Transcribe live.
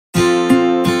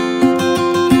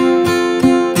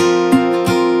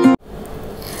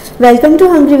Welcome to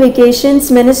hungry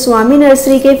vacations. मैंने स्वामी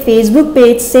nursery के Facebook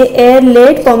page से air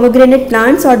lead pomegranate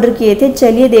plants order किए थे।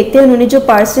 चलिए देखते हैं उन्होंने जो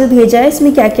पार्सल भेजा है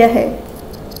इसमें क्या क्या है।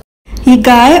 ये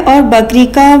गाय और बकरी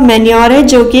का मैन्योर है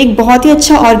जो कि एक बहुत ही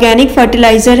अच्छा ऑर्गेनिक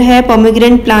फर्टिलाइज़र है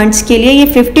पोमेग्रेनेट प्लांट्स के लिए।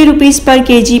 ये 50 रुपीज़ पर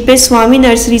केजी पे स्वामी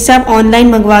नर्सरी से आप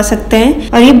ऑनलाइन मंगवा सकते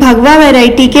हैं। और ये भगवा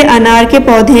वैरायटी के अनार के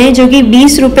पौधे हैं जो कि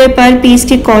 20 रुपये पर पीस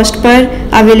की कॉस्ट पर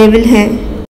अवेलेबल हैं।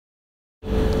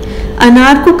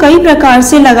 अनार को कई प्रकार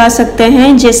से लगा सकते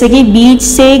हैं, जैसे कि बीज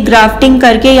से ग्राफ्टिंग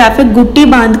करके या फिर गुट्टी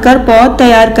बांधकर पौध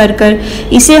तैयार कर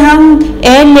इसे हम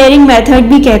एयर लेयरिंग मेथड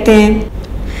भी कहते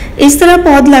हैं। इस तरह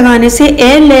पौध लगाने से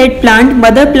air lead plant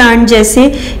mother plant जैसे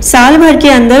साल भर के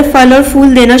अंदर फल और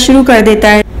फूल देना शुरू कर देता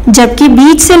है, जबकि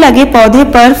बीज से लगे पौधे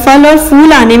पर फल और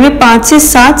फूल आने में 5 से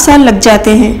 7 साल लग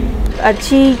जाते हैं।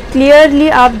 अच्छी क्लियरली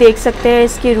आप देख सकते हैं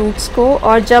इसके रूट्स को।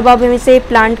 और जब आप इसे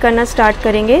प्लांट करना स्टार्ट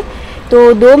करेंगे तो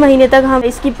 2 महीने तक हम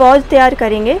इसकी पौध तैयार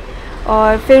करेंगे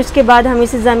और फिर उसके बाद हम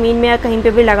इसे ज़मीन में या कहीं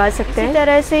पे भी लगा सकते हैं। इस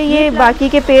तरह से ये बाकी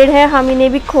के पेड़ हैं, हम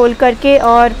इन्हें भी खोल करके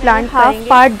और plant half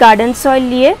part garden soil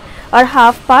लिए और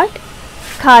हाफ पार्ट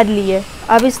खाद लिए।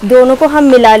 अब इस दोनों को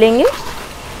हम मिला लेंगे।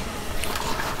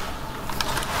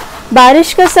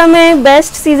 बारिश का समय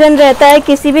बेस्ट सीज़न रहता है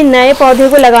किसी भी नए पौधे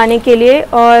को लगाने के लिए,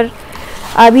 और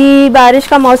अभी बारिश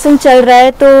का मौसम चल रहा है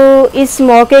तो इस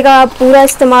मौके का आप पूरा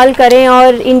इस्तेमाल करें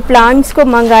और इन प्लांट्स को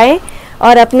मंगाएं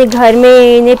और अपने घर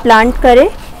में इन्हें प्लांट करें।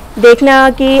 देखना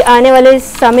कि आने वाले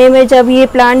समय में जब ये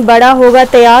प्लांट बड़ा होगा,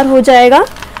 तैयार हो जाएगा,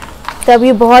 तब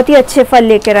ये बहुत ही अच्छे फल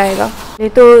लेकर आएगा।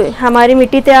 तो हमारी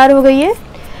मिट्टी तैयार हो गई है।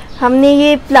 हमने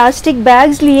ये प्लास्टिक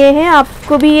बैग्स लिए हैं।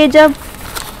 आपको भी ये जब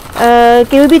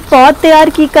कोई भी पौध तैयार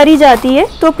करी जाती है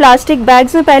तो प्लास्टिक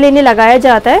बैग्स में पहले इन्हें लगाया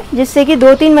जाता है, जिससे कि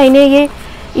 2-3 महीने ये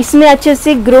इसमें अच्छे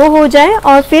से ग्रो हो जाए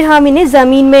और फिर हम इन्हें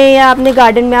ज़मीन में या अपने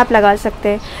गार्डन में आप लगा सकते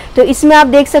हैं। तो इसमें आप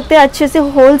देख सकते हैं अच्छे से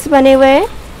होल्स बने हुए हैं।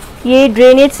 ये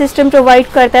ड्रेनेज सिस्टम प्रोवाइड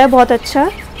करता है बहुत अच्छा।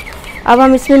 अब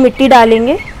हम इसमें मिट्टी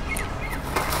डालेंगे।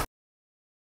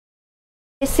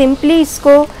 सिंपली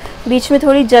इसको बीच में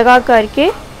थोड़ी जगह करके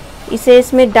इसे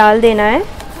इसमें डाल देना है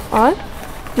और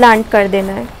प्लांट कर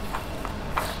देना है।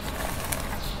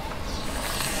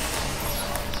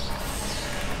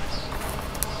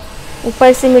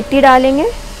 ऊपर से मिट्टी डालेंगे।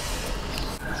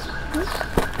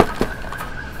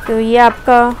 तो ये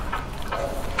आपका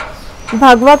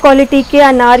भगवा क्वालिटी के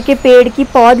अनार के पेड़ की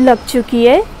पौध लग चुकी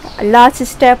है। लास्ट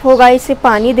स्टेप होगा इसे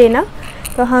पानी देना।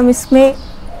 तो हम इसमें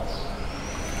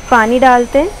पानी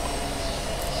डालते हैं।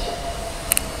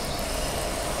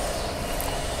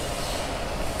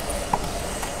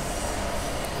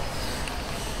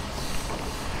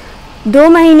 दो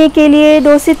महीने के लिए,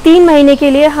 2 से 3 महीने के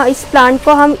लिए इस प्लांट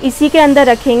को हम इसी के अंदर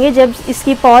रखेंगे। जब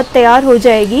इसकी पौध तैयार हो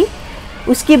जाएगी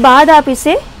उसके बाद आप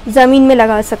इसे ज़मीन में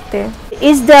लगा सकते हैं।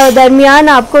 इस दरमियान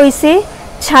आपको इसे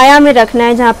छाया में रखना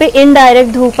है जहाँ पे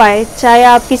इनडायरेक्ट धूप आए। चाहे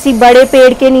आप किसी बड़े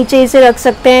पेड़ के नीचे इसे रख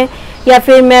सकते हैं, या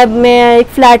फिर मैं एक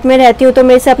फ्लैट में रहती हूँ तो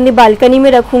मैं इसे अपनी बालकनी में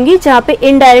रखूँगी जहाँ पे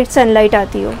इनडायरेक्ट सनलाइट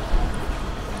आती हो।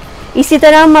 इसी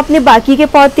तरह हम अपने बाकी के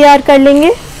पौध तैयार कर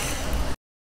लेंगे।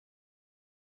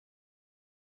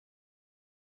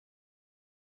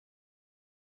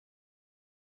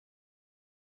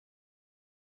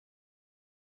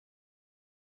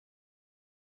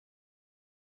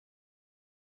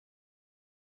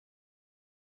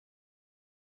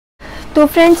 तो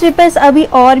फ्रेंड्स मेरे पास अभी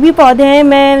और भी पौधे हैं,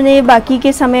 मैंने बाकी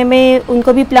के समय में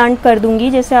उनको भी प्लांट कर दूंगी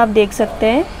जैसे आप देख सकते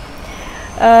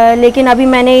हैं। लेकिन अभी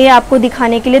मैंने ये आपको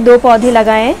दिखाने के लिए 2 पौधे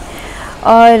लगाए हैं।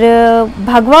 और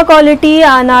भगवा क्वालिटी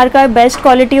अनार का बेस्ट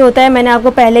क्वालिटी होता है, मैंने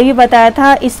आपको पहले भी बताया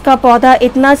था। इसका पौधा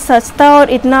इतना सस्ता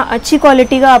और इतना अच्छी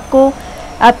क्वालिटी का आपको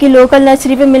आपकी लोकल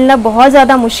नर्सरी पे मिलना बहुत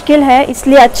ज़्यादा मुश्किल है।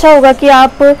 इसलिए अच्छा होगा कि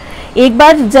आप एक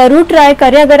बार ज़रूर ट्राई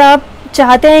करें। अगर आप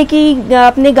चाहते हैं कि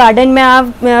अपने गार्डन में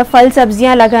आप फल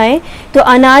सब्जियां लगाएं तो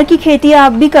अनार की खेती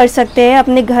आप भी कर सकते हैं।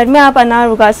 अपने घर में आप अनार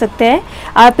उगा सकते हैं।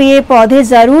 आप ये पौधे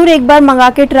ज़रूर एक बार मंगा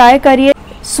के ट्राई करिए।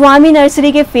 स्वामी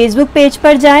नर्सरी के फेसबुक पेज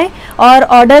पर जाएं और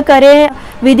ऑर्डर करें।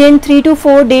 विदिन 3 to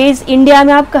 4 डेज़ इंडिया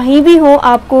में आप कहीं भी हो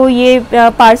आपको ये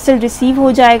पार्सल रिसीव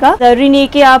हो जाएगा। ज़रूरी नहीं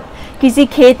कि आप किसी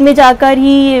खेत में जाकर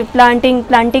ही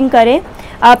प्लांटिंग करें।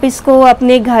 आप इसको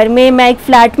अपने घर में, मैं एक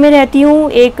फ्लैट में रहती हूँ,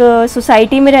 एक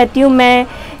सोसाइटी में रहती हूँ, मैं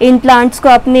इन प्लांट्स को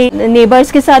अपने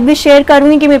नेबर्स के साथ भी शेयर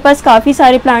करूँगी कि मेरे पास काफ़ी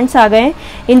सारे प्लांट्स आ गए हैं।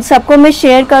 इन सबको मैं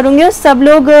शेयर करूँगी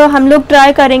और हम लोग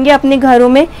ट्राई करेंगे अपने घरों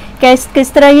में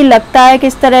किस तरह ये लगता है,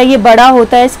 किस तरह ये बड़ा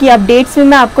होता है। इसकी अपडेट्स भी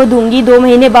मैं आपको दूँगी। 2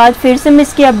 महीने बाद फिर से मैं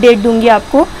इसकी अपडेट दूँगी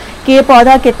आपको कि ये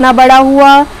पौधा कितना बड़ा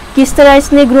हुआ, किस तरह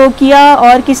इसने ग्रो किया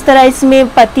और किस तरह इसमें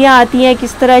पत्तियाँ आती हैं,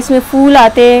 किस तरह इसमें फूल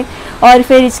आते हैं और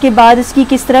फिर इसके बाद इसकी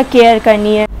किस तरह केयर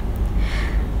करनी है।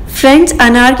 फ्रेंड्स,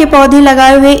 अनार के पौधे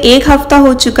लगाए हुए 1 हफ्ता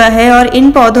हो चुका है और इन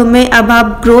पौधों में अब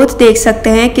आप ग्रोथ देख सकते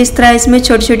हैं, किस तरह इसमें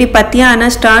छोटी छोटी पत्तियां आना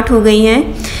स्टार्ट हो गई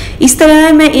हैं। इस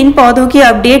तरह मैं इन पौधों की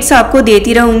अपडेट्स आपको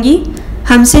देती रहूँगी।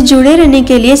 हमसे जुड़े रहने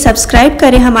के लिए सब्सक्राइब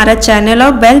करें हमारा चैनल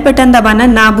और बेल बटन दबाना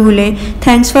ना भूलें।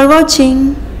 Thanks for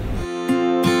watching.